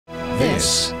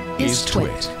This is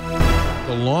TWiT.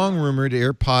 The long-rumored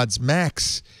AirPods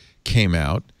Max came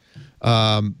out.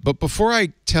 But before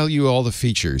I tell you all the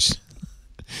features,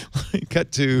 let me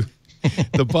cut to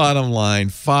the bottom line,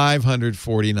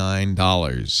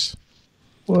 $549.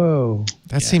 Whoa.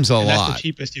 That seems a lot. That's the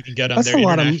cheapest you can get on That's there. a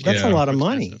lot of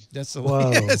money. That's a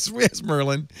Whoa. yes,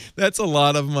 Merlin. That's a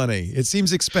lot of money. It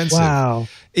seems expensive. Wow.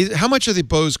 How much are the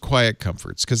Bose Quiet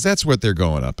Comforts? Because that's what they're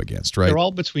going up against, right? They're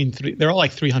all they're all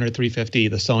like 300, 350.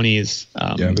 The Sonys.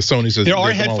 The Sonys. There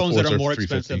are headphones that are more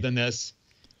expensive than this.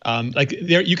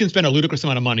 You can spend a ludicrous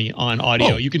amount of money on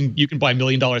audio. You can buy $1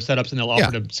 million setups and they'll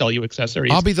offer to sell you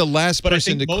accessories. I'll be the last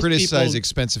person to criticize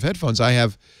expensive headphones. I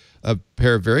have a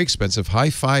pair of very expensive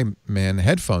Hi-Fi Man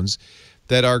headphones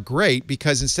that are great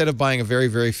because instead of buying a very,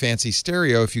 very fancy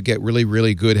stereo, if you get really,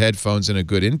 really good headphones and a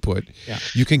good input,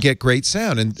 you can get great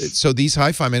sound. And so these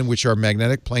Hi-Fi Men, which are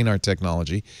magnetic planar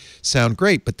technology, sound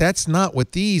great. But that's not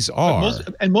what these are.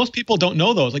 Most people don't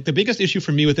know those. Like the biggest issue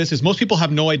for me with this is most people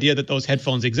have no idea that those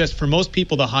headphones exist. For most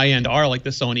people, the high-end are like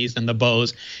the Sonys and the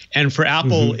Bose. And for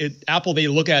Apple, Apple they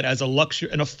look at as an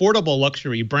affordable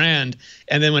luxury brand.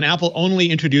 And then when Apple only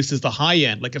introduces the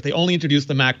high-end, like if they only introduce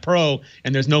the Mac Pro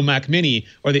and there's no Mac Mini,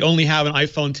 or they only have an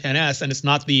iPhone XS and it's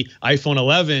not the iPhone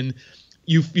 11,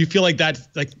 you feel like that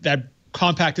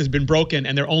compact has been broken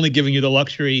and they're only giving you the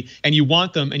luxury and you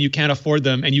want them and you can't afford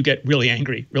them and you get really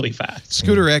angry really fast.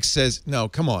 Scooter X says, no,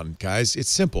 come on, guys. It's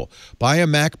simple. Buy a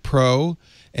Mac Pro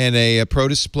and a Pro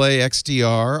Display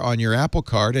XDR on your Apple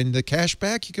Card and the cash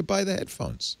back, you could buy the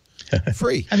headphones.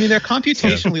 Free. I mean, they're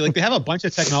computationally, like they have a bunch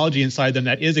of technology inside them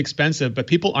that is expensive, but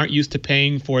people aren't used to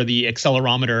paying for the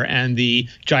accelerometer and the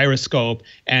gyroscope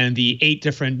and the 8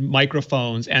 different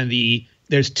microphones and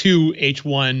there's 2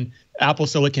 H1 Apple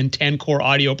Silicon 10-core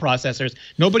audio processors.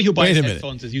 Nobody who buys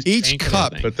headphones is used to paying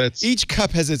for that. Each cup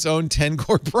has its own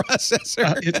 10-core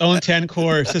processor. Its own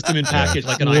 10-core system in package,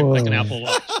 like an Apple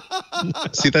Watch.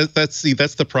 That's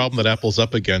the problem that Apple's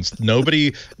up against.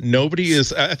 Nobody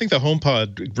is. I think the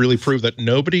HomePod really proved that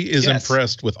nobody is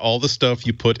impressed with all the stuff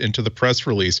you put into the press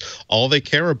release. All they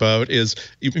care about is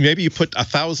maybe you put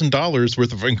 $1,000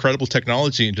 worth of incredible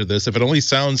technology into this. If it only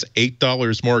sounds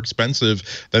 $8 more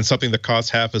expensive than something that costs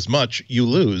half as much, you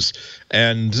lose.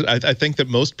 And I think that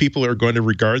most people are going to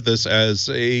regard this as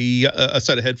a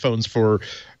set of headphones for,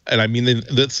 and I mean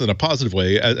this in a positive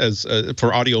way, as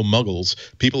for audio muggles,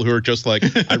 people who are just like,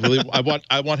 I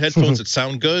want headphones that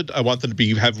sound good. I want them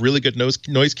to have really good noise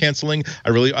canceling.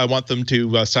 I want them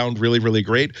to sound really, really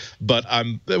great. But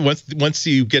once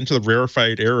you get into the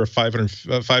rarefied air of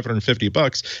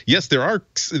 $550, yes, there are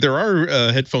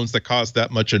headphones that cost that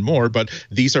much and more, but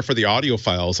these are for the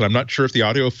audiophiles, and I'm not sure if the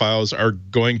audiophiles are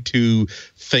going to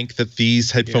think that these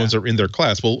headphones are in their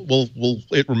class. Well,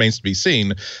 it remains to be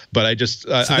seen. But I just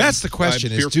so that's the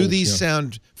question: is do these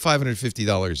sound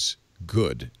 $550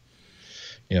 good?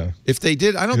 Yeah. If they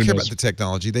did, I don't care about the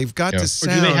technology. They've got to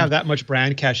sound. Or do they have that much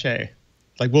brand cachet?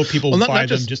 Like, will people buy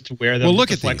them just to wear them? Well,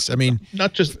 look at these. I mean,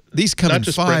 these come in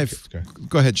 5.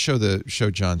 Go ahead, show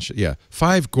John. Yeah,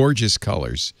 5 gorgeous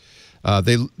colors.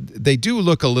 They do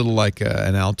look a little like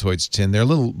an Altoids tin. They're a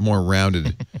little more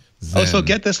rounded. So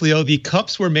get this, Leo. The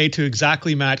cups were made to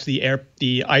exactly match the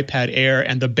iPad Air,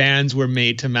 and the bands were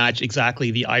made to match exactly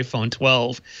the iPhone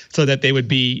 12, so that they would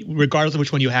be, regardless of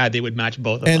which one you had, they would match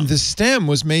both of them. And the stem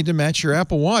was made to match your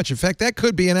Apple Watch. In fact, that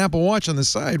could be an Apple Watch on the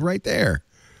side right there.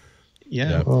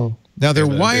 Yeah. Oh. Now they're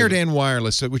wired and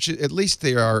wireless, which at least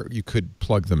they are. You could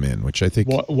plug them in, which I think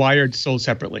wired sold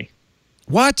separately.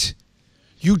 What?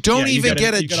 You don't even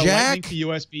get a you jack. Got a Lightning to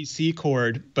USB-C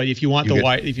cord, but if you want the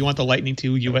Lightning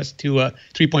to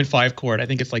 3.5 cord, I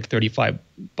think it's like $35.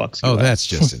 Oh, that's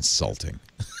just insulting.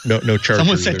 No charger.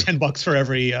 Someone said $10 for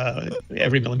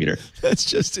every millimeter. That's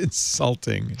just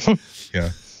insulting.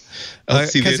 Yeah.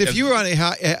 Because if you're on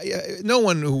no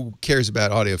one who cares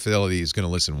about audio fidelity is going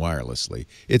to listen wirelessly.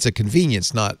 It's a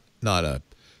convenience, not a.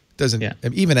 Doesn't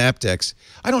even aptX.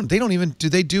 They don't even do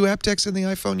they do aptX in the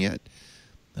iPhone yet?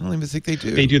 I don't even think they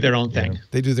do. They do their own thing.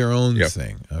 They do their own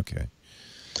thing. Okay.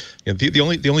 Yeah, the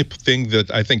only thing that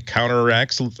I think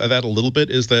counteracts that a little bit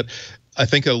is that I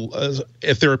think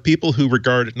if there are people who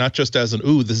regard it not just as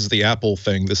this is the Apple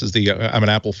thing, this is I'm an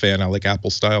Apple fan, I like Apple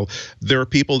style. There are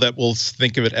people that will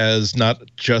think of it as not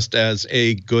just as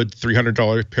a good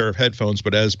 $300 pair of headphones,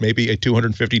 but as maybe a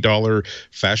 $250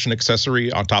 fashion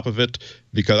accessory on top of it.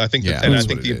 Because I think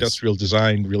the industrial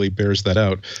design really bears that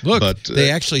out. Look, they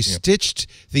actually stitched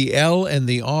the L and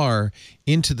the R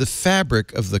into the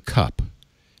fabric of the cup.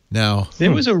 Now,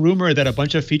 there was a rumor that a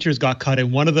bunch of features got cut,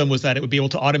 and one of them was that it would be able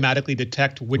to automatically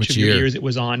detect which of your ears it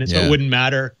was on, and so it wouldn't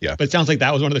matter. Yeah. But it sounds like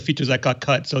that was one of the features that got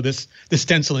cut. So this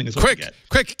stenciling is what we get.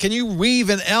 Quick! Can you weave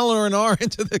an L or an R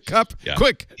into the cup? Yeah.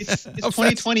 Quick! It's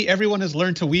 2020. Everyone has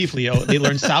learned to weave, Leo. They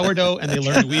learned sourdough and they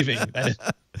learned weaving.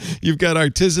 You've got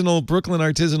Brooklyn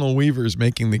artisanal weavers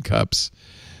making the cups.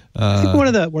 I think one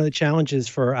of the challenges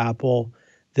for Apple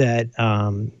that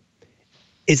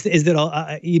is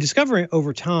that you discover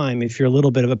over time, if you're a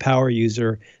little bit of a power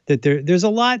user, that there's a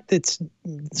lot that's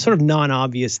sort of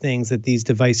non-obvious things that these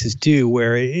devices do,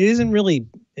 where it isn't really.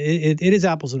 It is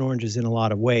apples and oranges in a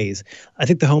lot of ways. I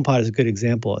think the HomePod is a good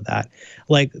example of that.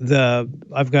 Like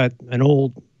I've got an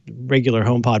old regular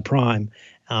HomePod Prime.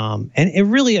 And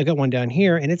I got one down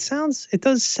here, and it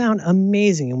does sound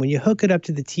amazing. And when you hook it up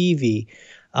to the TV,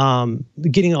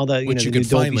 getting all the which you can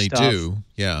finally do,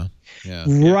 yeah,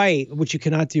 right, which you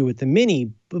cannot do with the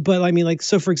Mini. But I mean, like,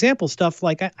 so for example, stuff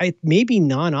like I may be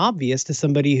non-obvious to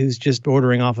somebody who's just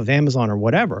ordering off of Amazon or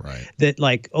whatever. Right. That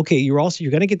like, okay, you're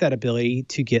going to get that ability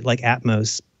to get like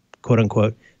Atmos, quote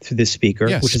unquote, through this speaker,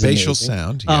 which is spatial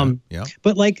amazing. sound. Yeah.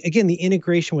 But like, again, the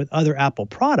integration with other Apple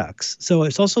products. So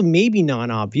it's also maybe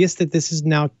non-obvious that this is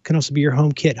now can also be your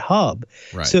HomeKit hub.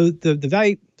 Right. So the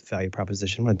value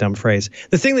proposition, what a dumb phrase.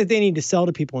 The thing that they need to sell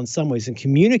to people in some ways and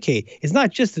communicate is not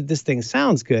just that this thing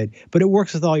sounds good, but it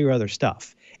works with all your other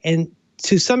stuff. And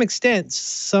to some extent,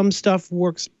 some stuff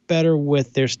works better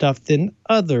with their stuff than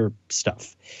other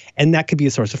stuff. And that could be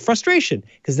a source of frustration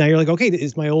because now you're like, okay,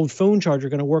 is my old phone charger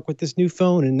going to work with this new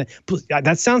phone? And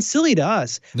that sounds silly to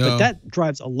us, but that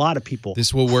drives a lot of people.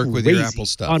 This will work with your Apple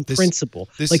stuff on principle.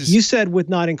 Like you said, with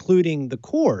not including the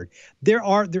cord, there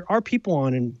are people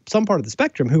on in some part of the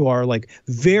spectrum who are like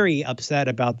very upset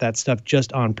about that stuff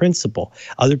just on principle.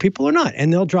 Other people are not,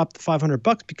 and they'll drop the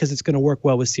 $500 because it's going to work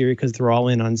well with Siri because they're all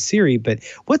in on Siri. But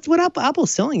what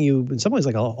Apple's selling you in some ways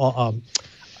like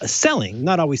selling,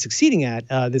 not always succeeding at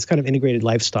this kind of integrated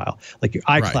lifestyle, like your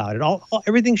iCloud. Right.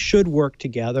 Everything should work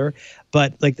together,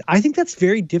 but like I think that's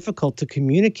very difficult to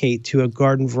communicate to a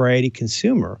garden variety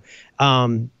consumer.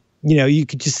 You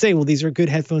could just say, well, these are good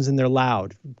headphones and they're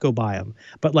loud. Go buy them.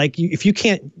 But like, if you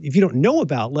don't know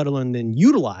about, let alone then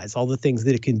utilize all the things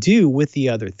that it can do with the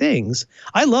other things.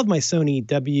 I love my Sony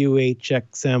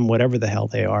WHXM, whatever the hell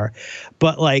they are,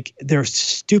 but like they're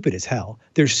stupid as hell.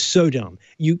 They're so dumb.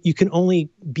 You can only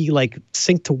be like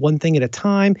synced to one thing at a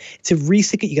time. To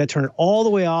resync it, you got to turn it all the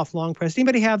way off. Long press.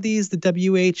 Anybody have these? The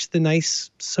the nice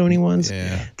Sony ones.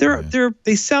 Yeah.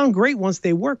 They sound great once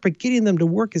they work, but getting them to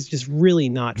work is just really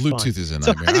not fun. Bluetooth is a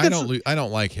nightmare. I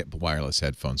don't like wireless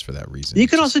headphones for that reason. You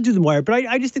can also do the wire, but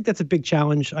I just think that's a big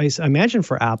challenge. I imagine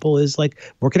for Apple is like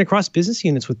working across business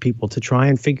units with people to try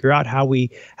and figure out how we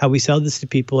sell this to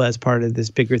people as part of this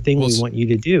bigger thing we want you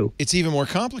to do. It's even more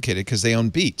complicated because they own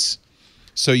Beats,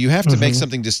 so you have to make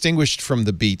something distinguished from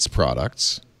the Beats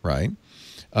products, right?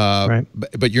 Right.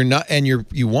 But you're not, and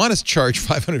you want to charge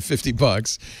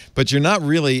 $550, but you're not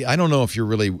really. I don't know if you're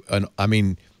really.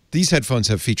 These headphones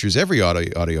have features every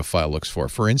audiophile looks for.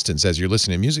 For instance, as you're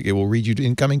listening to music, it will read you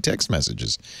incoming text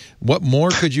messages. What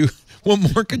more could you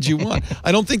want?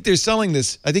 I don't think they're selling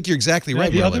this. I think you're exactly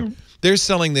right, Merlin. They're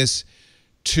selling this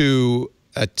to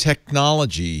a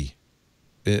technology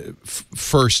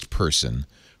first person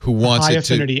who wants high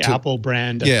affinity Apple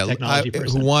brand technology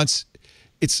person. Who wants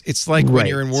it's like when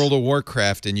you're in World of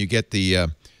Warcraft and you get the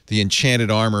enchanted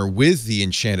armor with the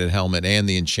enchanted helmet and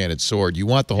the enchanted sword. You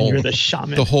want the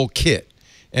whole kit.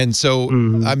 And so,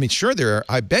 I mean, sure,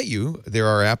 I bet you there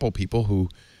are Apple people who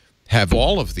have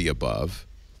all of the above.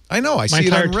 I know. I see it on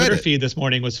Reddit. My entire Twitter feed this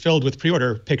morning was filled with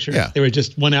pre-order pictures. Yeah. They were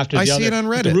just one after the other. I see it on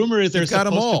Reddit. The rumor is there's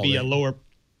supposed to be a lower...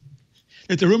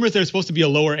 The rumor is there's supposed to be a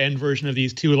lower end version of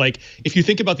these too. Like if you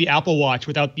think about the Apple Watch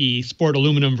without the Sport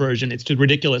aluminum version, it's just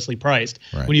ridiculously priced.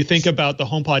 Right. When you think about the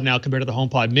HomePod now compared to the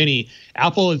HomePod Mini,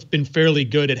 Apple has been fairly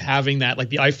good at having that, like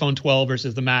the iPhone 12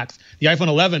 versus the Max. The iPhone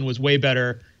 11 was way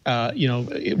better,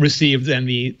 received than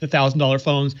the $1,000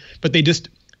 phones, but they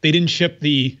didn't ship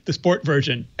the Sport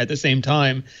version at the same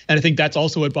time. And I think that's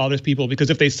also what bothers people,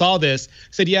 because if they saw this,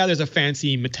 said, yeah, there's a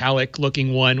fancy metallic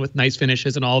looking one with nice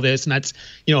finishes and all this, and that's,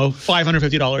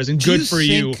 $550 and good for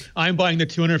you. I'm buying the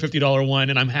 $250 one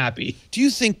and I'm happy. Do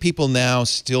you think people now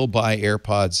still buy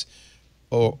AirPods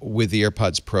or with the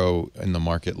AirPods Pro in the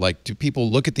market? Like, do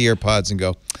people look at the AirPods and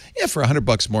go, yeah, for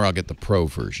 $100 more, I'll get the Pro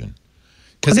version?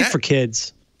 I think for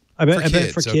kids. I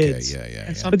bet for kids. Okay,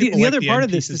 yeah. But the other part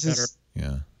of this is...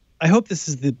 Yeah. I hope this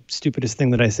is the stupidest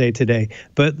thing that I say today,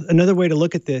 but another way to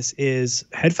look at this is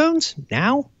headphones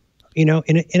now. You know,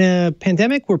 in a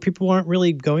pandemic where people aren't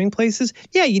really going places,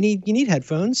 yeah, you need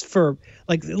headphones for,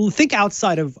 like, think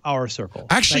outside of our circle.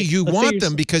 Actually, like, you want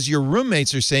them because your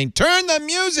roommates are saying, turn the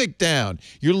music down.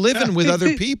 You're living with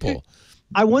other people.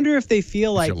 I wonder if they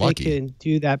feel like they can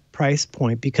do that price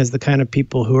point because the kind of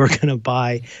people who are going to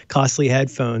buy costly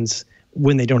headphones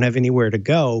when they don't have anywhere to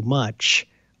go much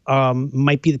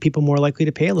might be the people more likely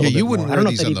to pay a little bit more. You wouldn't wear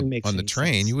these on the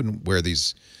train. Sense. You wouldn't wear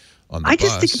these on the I bus.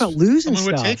 just think about losing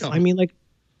stuff. I mean, like,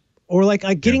 or like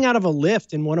getting out of a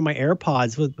lift in one of my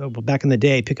AirPods back in the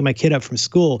day, picking my kid up from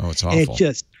school. Oh, it's awful. And it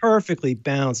just perfectly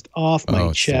bounced off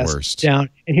my chest the down.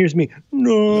 And here's me,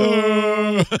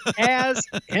 no. As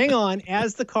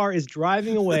the car is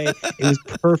driving away, it was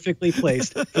perfectly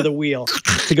placed for the wheel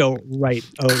to go right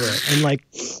over it. And like,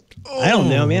 I don't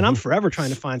know, man. I'm forever trying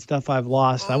to find stuff I've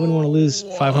lost. I wouldn't want to lose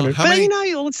 500. How many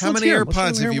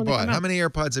AirPods have you bought? How many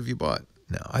AirPods have you bought?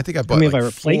 No, I think I bought like I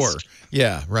 4.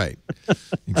 Yeah, right.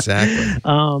 Exactly.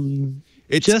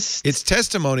 It's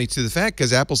testimony to the fact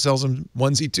because Apple sells them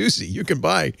onesie-twosie. You can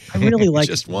buy. I really like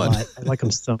just them one. I like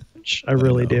them so much. I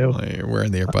really do. You're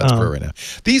wearing the AirPods Pro right now.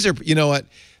 These are, you know what?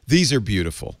 These are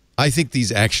beautiful. I think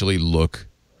these actually look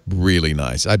really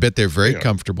nice. I bet they're very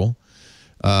comfortable.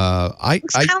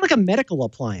 It's kind of like a medical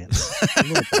appliance.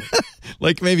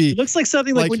 Like maybe it looks like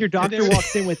something like when your doctor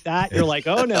walks in with that, you're like,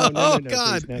 oh no, God,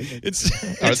 please, no. It's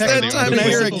that time of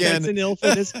year again. Ill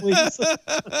for this, please.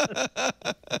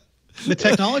 The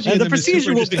technology the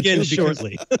procedure will begin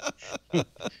shortly.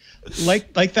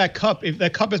 Like that cup, if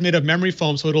that cup is made of memory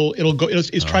foam, so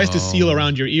it tries to seal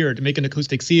around your ear to make an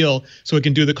acoustic seal, so it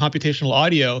can do the computational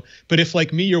audio. But if,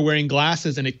 like me, you're wearing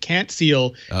glasses and it can't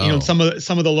seal, some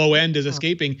of the low end is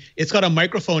escaping. It's got a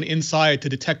microphone inside to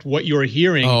detect what you're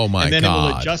hearing, and then it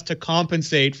will adjust to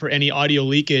compensate for any audio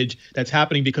leakage that's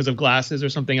happening because of glasses or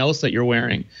something else that you're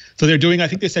wearing. So they're doing, I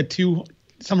think they said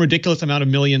some ridiculous amount of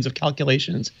millions of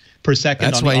calculations per second.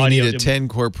 That's why you need a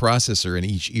 10-core processor in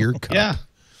each ear cup. Yeah.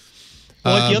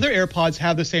 Well, the other AirPods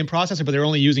have the same processor, but they're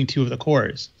only using 2 of the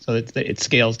cores, so it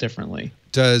scales differently.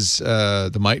 Does do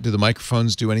the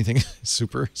microphones do anything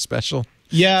super special?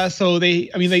 Yeah, so they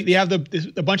have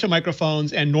a bunch of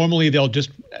microphones, and normally they'll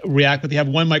just react, but they have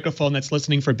one microphone that's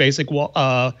listening for basic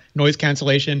noise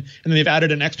cancellation, and then they've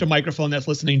added an extra microphone that's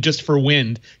listening just for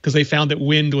wind, because they found that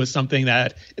wind was something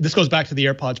that, this goes back to the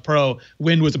AirPods Pro,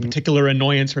 wind was a particular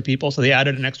annoyance for people, so they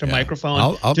added an extra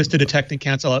microphone just to detect and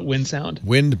cancel out wind sound.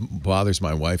 Wind bothers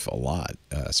my wife a lot,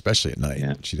 especially at night.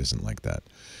 Yeah. She doesn't like that.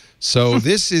 So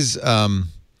this is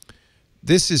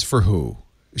for who?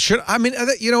 You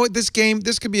know what? This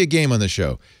could be a game on the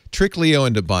show. Trick Leo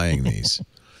into buying these.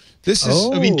 This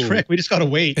is. Trick. We just gotta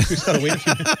wait. We just gotta wait a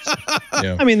few minutes.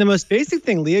 Yeah. I mean, the most basic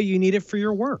thing, Leo, you need it for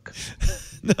your work.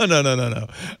 No.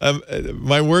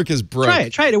 My work is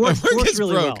broke. Try it. It works. My work is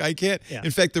really broke. Well. I can't. Yeah. In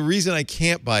fact, the reason I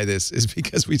can't buy this is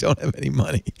because we don't have any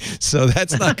money. So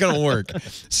that's not going to work.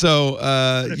 So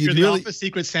you're the office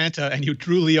Secret Santa and you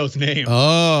drew Leo's name.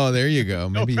 Oh, there you go.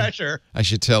 No pressure. I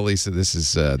should tell Lisa this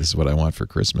is what I want for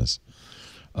Christmas.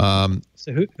 So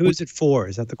who is it for?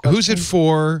 Is that the question? Who's it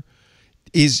for?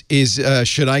 Is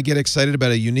should I get excited about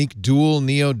a unique dual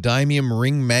neodymium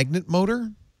ring magnet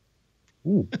motor?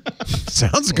 Ooh.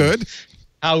 Sounds good.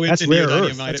 That's rare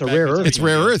earth. That's a rare earth. It's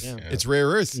rare earth. Yeah. It's rare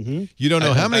earth. Mm-hmm. You don't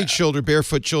know how many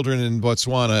barefoot children in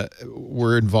Botswana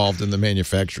were involved in the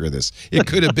manufacture of this. It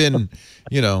could have been,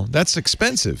 that's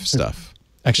expensive stuff.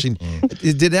 Actually,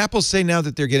 did Apple say now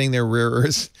that they're getting their rare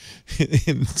earths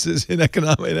in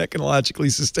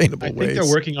ecologically sustainable ways? I think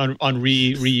they're working on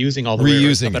reusing all the rare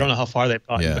earth stuff. I don't know how far they've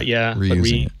gotten, but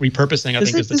repurposing, I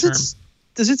think is the term.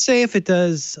 Does it say if it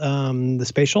does the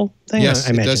spatial thing? Yes,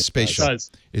 it does spatial.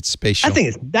 It's spatial. I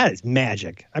think that is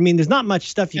magic. I mean, there's not much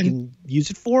stuff you can use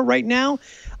it for right now.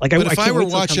 Like, but if I were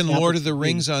watching Lord of the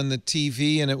Rings on the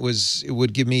TV and it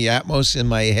would give me Atmos in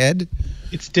my head.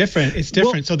 It's different. It's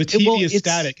different. So the TV is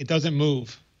static. It doesn't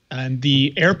move. And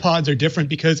the AirPods are different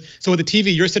because, so with the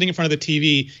TV, you're sitting in front of the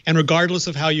TV, and regardless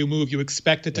of how you move, you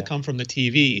expect it to come from the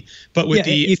TV. But with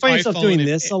you find yourself doing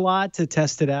this a lot to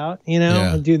test it out,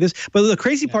 and do this. But the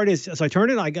crazy part is, so I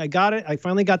turned it, I got it, I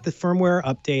finally got the firmware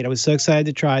update. I was so excited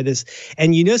to try this.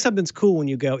 And something's cool when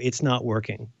you go, it's not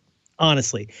working,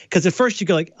 honestly. Because at first you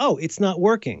go like, oh, it's not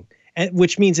working.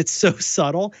 Which means it's so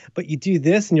subtle, but you do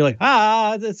this and you're like,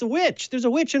 that's a witch. There's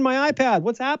a witch in my iPad.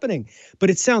 What's happening? But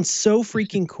it sounds so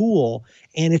freaking cool.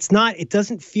 And it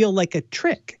doesn't feel like a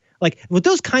trick. Like with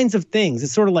those kinds of things,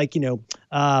 it's sort of like,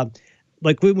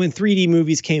 like when 3D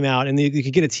movies came out and you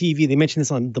could get a TV. They mentioned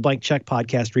this on the Blank Check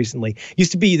podcast recently.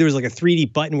 Used to be there was like a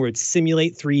 3D button where it'd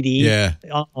simulate 3D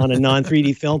on a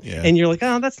non-3D film, and you're like,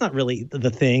 oh, that's not really the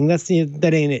thing.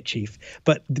 That ain't it, Chief.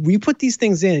 But we put these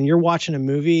things in, and you're watching a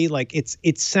movie, like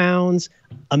it sounds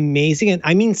amazing, and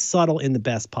I mean subtle in the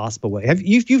best possible way.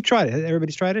 You've tried it?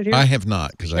 Everybody's tried it here? I have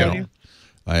not, because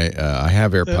I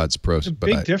have AirPods Pro,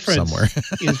 but somewhere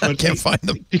I can't find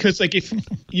them. Because like if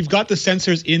you've got the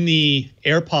sensors in the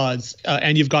AirPods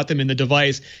and you've got them in the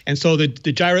device, and so the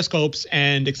gyroscopes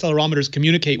and accelerometers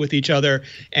communicate with each other.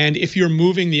 And if you're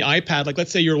moving the iPad, like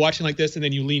let's say you're watching like this and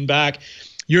then you lean back,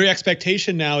 your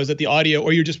expectation now is that the audio,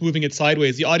 or you're just moving it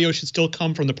sideways, the audio should still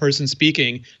come from the person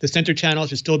speaking. The center channel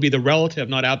should still be the relative,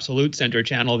 not absolute center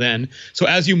channel then. So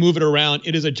as you move it around,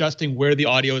 it is adjusting where the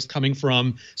audio is coming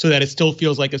from so that it still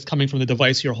feels like it's coming from the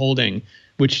device you're holding,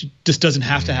 which just doesn't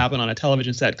have to happen on a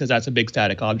television set because that's a big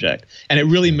static object. And it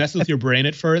really messes with your brain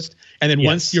at first. And then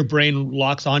once your brain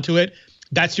locks onto it,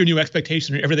 that's your new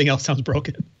expectation, and everything else sounds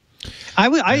broken. I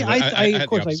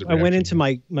went into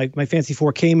my fancy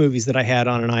 4K movies that I had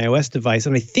on an iOS device,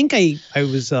 and I think I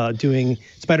was doing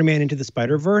Spider-Man Into the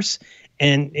Spider-Verse,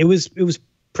 and it was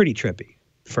pretty trippy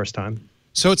the first time.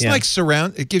 So it's like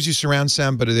surround. It gives you surround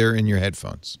sound, but they're in your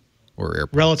headphones or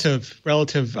AirPods.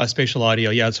 Relative spatial audio.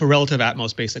 Yeah, so relative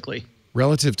Atmos basically.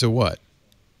 Relative to what?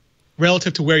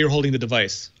 Relative to where you're holding the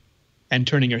device and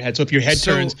turning your head. So if your head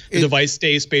turns, the device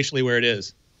stays spatially where it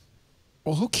is.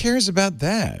 Well, who cares about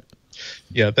that?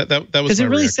 Yeah, that was because it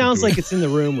really sounds like it's in the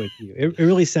room with you. It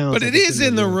really sounds. But like it is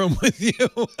in the room with you.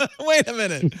 Wait a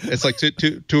minute. It's like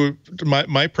to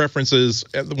my preference is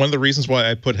one of the reasons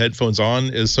why I put headphones on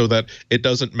is so that it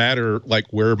doesn't matter like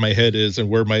where my head is and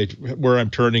where I'm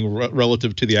turning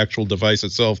relative to the actual device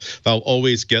itself. I'll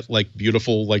always get like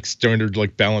beautiful like standard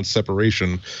like balanced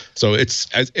separation. So it's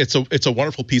a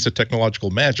wonderful piece of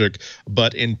technological magic.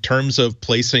 But in terms of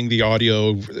placing the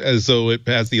audio as though it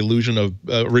has the illusion of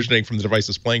originating from the device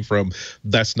it's playing from,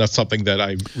 that's not something that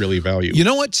I really value. You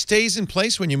know what stays in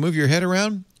place when you move your head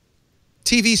around?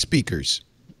 TV speakers.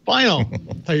 Vinyl. I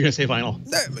thought you were going to say vinyl.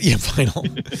 Yeah,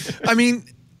 vinyl. I mean,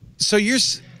 so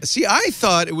I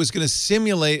thought it was going to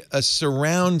simulate a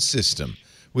surround system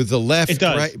with the left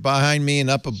right behind me and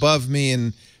up above me,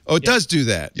 and it does do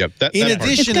that. Yep. In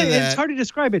addition to that, it's hard to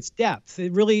describe its depth.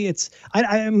 It really,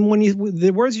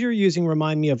 the words you're using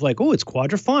remind me of like, oh, it's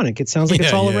quadraphonic. It sounds like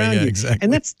it's all around you. Exactly.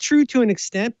 And that's true to an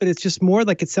extent, but it's just more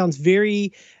like it sounds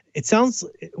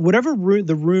whatever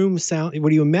the room sound.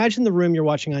 When you imagine the room you're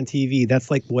watching on TV,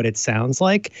 that's like what it sounds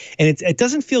like, and it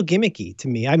doesn't feel gimmicky to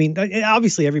me. I mean,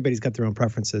 obviously everybody's got their own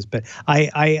preferences, but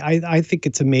I think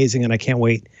it's amazing, and I can't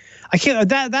wait.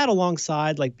 That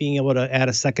alongside like being able to add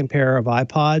a second pair of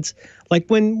iPods, like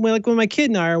when my kid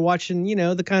and I are watching,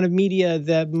 the kind of media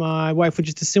that my wife would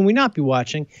just assume we not be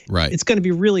watching. Right. It's going to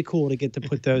be really cool to get to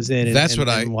put those in.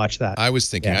 And watch that. I was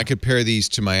thinking I could pair these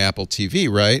to my Apple TV,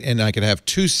 right? And I could have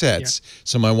two sets,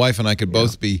 so my wife and I could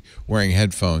both be wearing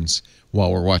headphones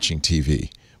while we're watching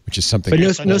TV, which is something.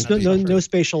 But no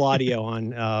spatial audio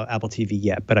on Apple TV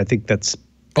yet. But I think that's.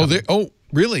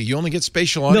 Really? You only get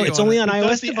spatial audio? No, it's only on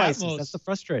iOS devices. Atmos. That's the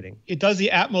frustrating. It does the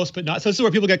Atmos, but not. So this is where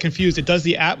people get confused. It does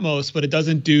the Atmos, but it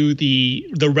doesn't do the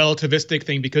relativistic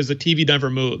thing because the TV never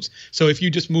moves. So if you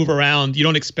just move around, you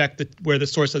don't expect where the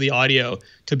source of the audio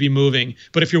to be moving.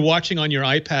 But if you're watching on your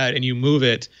iPad and you move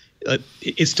it,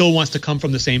 it still wants to come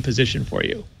from the same position for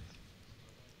you.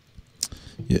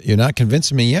 You're not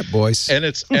convincing me yet, boys. And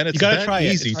it's that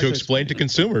easy to explain to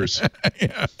consumers.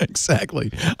 Yeah,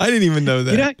 exactly. I didn't even know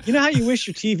that. You know how you wish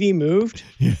your TV moved?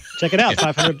 Yeah. Check it out,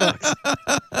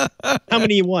 $500. How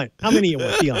many you want?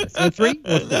 Be honest. You want 3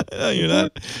 or 4? No, you're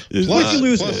not. What if you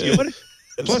lose?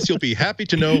 Plus, you'll be happy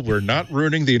to know we're not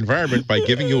ruining the environment by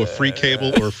giving you a free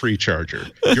cable or a free charger.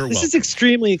 You're welcome. This is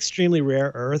extremely, extremely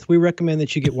rare earth. We recommend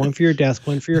that you get one for your desk,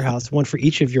 one for your house, one for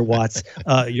each of your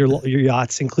your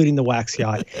yachts, including the wax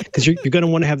yacht, because you're going to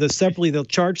want to have those separately. They'll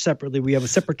charge separately. We have a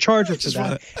separate charger for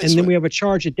that, and then we have a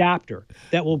charge adapter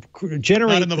that will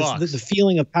generate the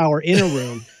feeling of power in a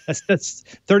room. That's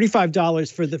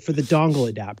 $35 for the dongle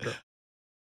adapter.